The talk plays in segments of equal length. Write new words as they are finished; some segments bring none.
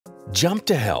Jump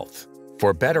to Health.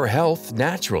 For better health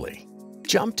naturally.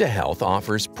 Jump to Health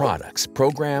offers products,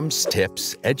 programs,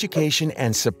 tips, education,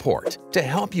 and support to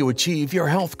help you achieve your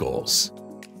health goals.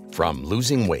 From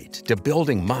losing weight to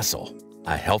building muscle,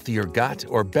 a healthier gut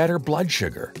or better blood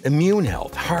sugar, immune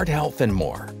health, heart health, and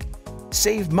more.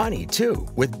 Save money too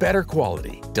with better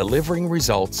quality, delivering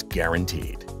results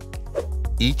guaranteed.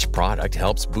 Each product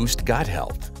helps boost gut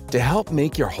health to help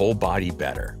make your whole body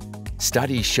better.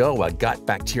 Studies show a gut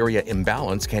bacteria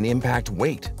imbalance can impact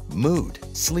weight, mood,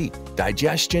 sleep,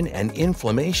 digestion, and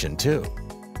inflammation too.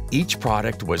 Each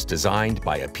product was designed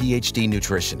by a PhD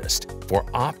nutritionist for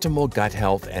optimal gut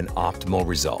health and optimal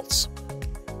results.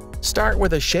 Start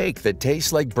with a shake that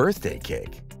tastes like birthday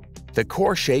cake. The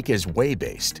Core Shake is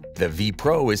whey-based, the V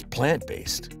Pro is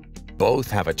plant-based.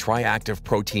 Both have a triactive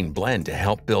protein blend to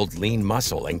help build lean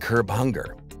muscle and curb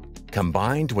hunger,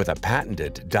 combined with a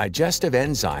patented digestive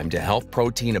enzyme to help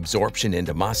protein absorption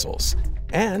into muscles,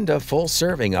 and a full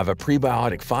serving of a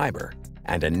prebiotic fiber,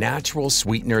 and a natural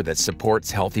sweetener that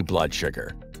supports healthy blood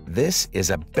sugar. This is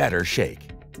a better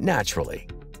shake, naturally.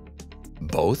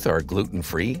 Both are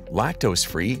gluten-free,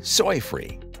 lactose-free,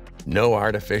 soy-free. No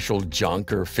artificial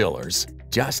junk or fillers,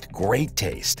 just great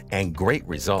taste and great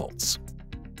results.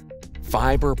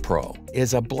 Fiber Pro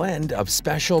is a blend of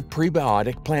special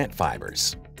prebiotic plant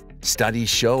fibers. Studies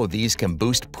show these can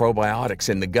boost probiotics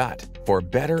in the gut for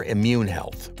better immune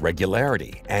health,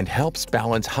 regularity, and helps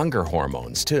balance hunger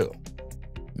hormones too.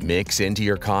 Mix into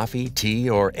your coffee, tea,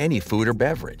 or any food or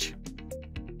beverage.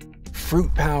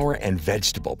 Fruit Power and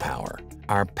Vegetable Power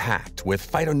are packed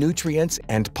with phytonutrients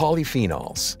and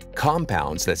polyphenols,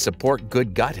 compounds that support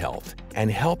good gut health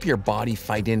and help your body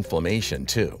fight inflammation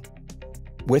too.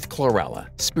 With chlorella,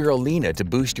 spirulina to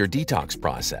boost your detox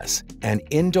process, and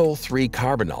indole-3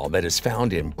 carbinol that is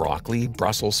found in broccoli,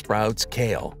 Brussels sprouts,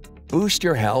 kale. Boost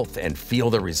your health and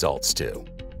feel the results too.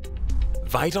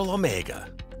 Vital Omega,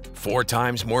 4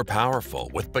 times more powerful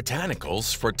with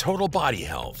botanicals for total body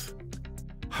health.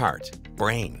 Heart,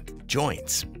 brain,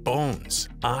 joints, bones,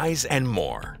 eyes, and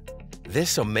more.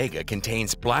 This omega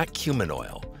contains black cumin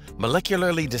oil,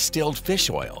 molecularly distilled fish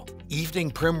oil,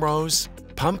 evening primrose,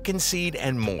 pumpkin seed,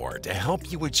 and more to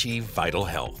help you achieve vital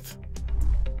health.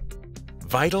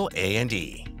 Vital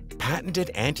A&E, patented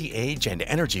anti-age and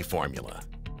energy formula,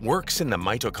 works in the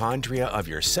mitochondria of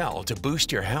your cell to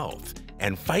boost your health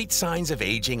and fight signs of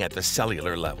aging at the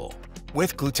cellular level.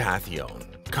 With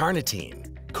glutathione,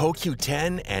 carnitine,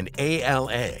 CoQ10, and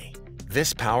ALA,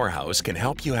 this powerhouse can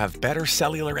help you have better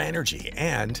cellular energy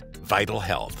and vital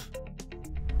health.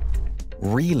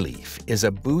 Relief is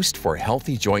a boost for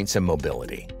healthy joints and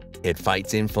mobility. It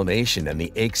fights inflammation and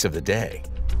the aches of the day.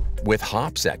 With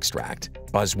hops extract,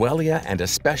 boswellia, and a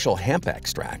special hemp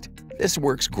extract, this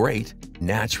works great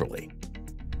naturally.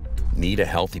 Need a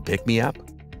healthy pick-me-up?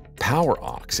 Power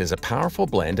Ox is a powerful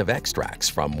blend of extracts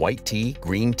from white tea,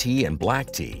 green tea, and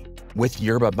black tea with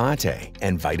yerba mate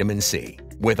and vitamin C.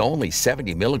 With only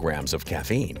 70 milligrams of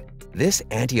caffeine, this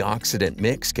antioxidant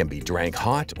mix can be drank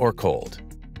hot or cold.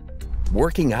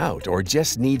 Working out or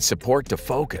just need support to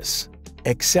focus?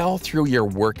 Excel through your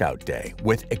workout day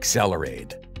with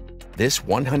Accelerate. This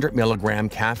 100 milligram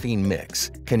caffeine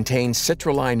mix contains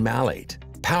citrulline malate,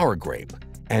 power grape,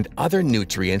 and other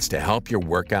nutrients to help your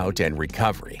workout and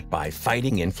recovery by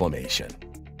fighting inflammation.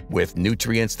 With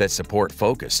nutrients that support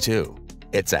focus too,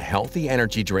 it's a healthy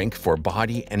energy drink for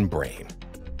body and brain.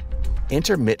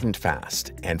 Intermittent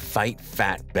fast and fight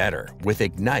fat better with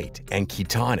Ignite and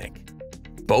Ketonic.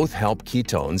 Both help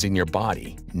ketones in your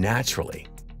body naturally.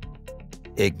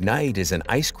 Ignite is an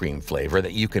ice cream flavor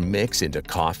that you can mix into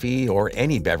coffee or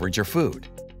any beverage or food.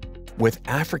 With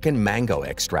African mango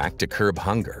extract to curb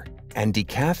hunger and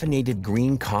decaffeinated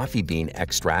green coffee bean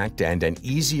extract and an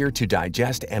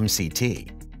easier-to-digest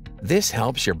MCT, this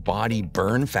helps your body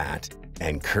burn fat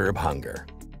and curb hunger.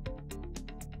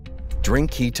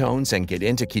 Drink ketones and get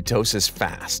into ketosis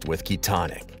fast with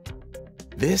Ketonic.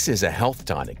 This is a health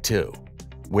tonic too,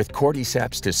 with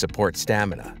cordyceps to support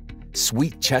stamina,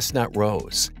 sweet chestnut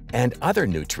rose, and other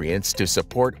nutrients to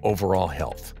support overall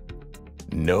health.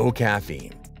 No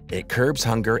caffeine. It curbs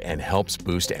hunger and helps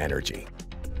boost energy.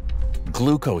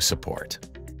 Glucose support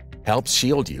helps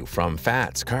shield you from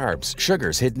fats, carbs,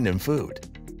 sugars hidden in food.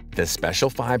 The special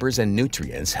fibers and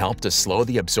nutrients help to slow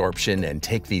the absorption and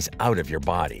take these out of your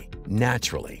body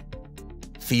naturally.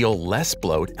 Feel less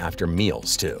bloat after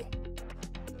meals too.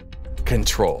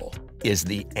 Control is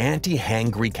the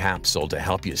anti-hangry capsule to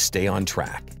help you stay on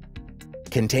track.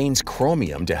 Contains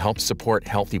chromium to help support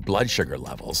healthy blood sugar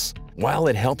levels, while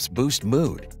it helps boost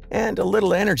mood and a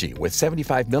little energy with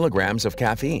 75 milligrams of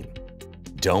caffeine.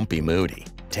 Don't be moody.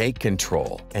 take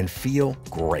control, and feel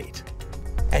great.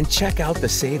 And check out the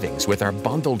savings with our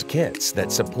bundled kits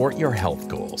that support your health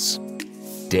goals.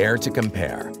 Dare to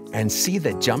compare and see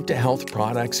that Jump to Health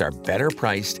products are better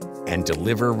priced and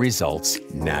deliver results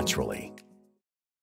naturally.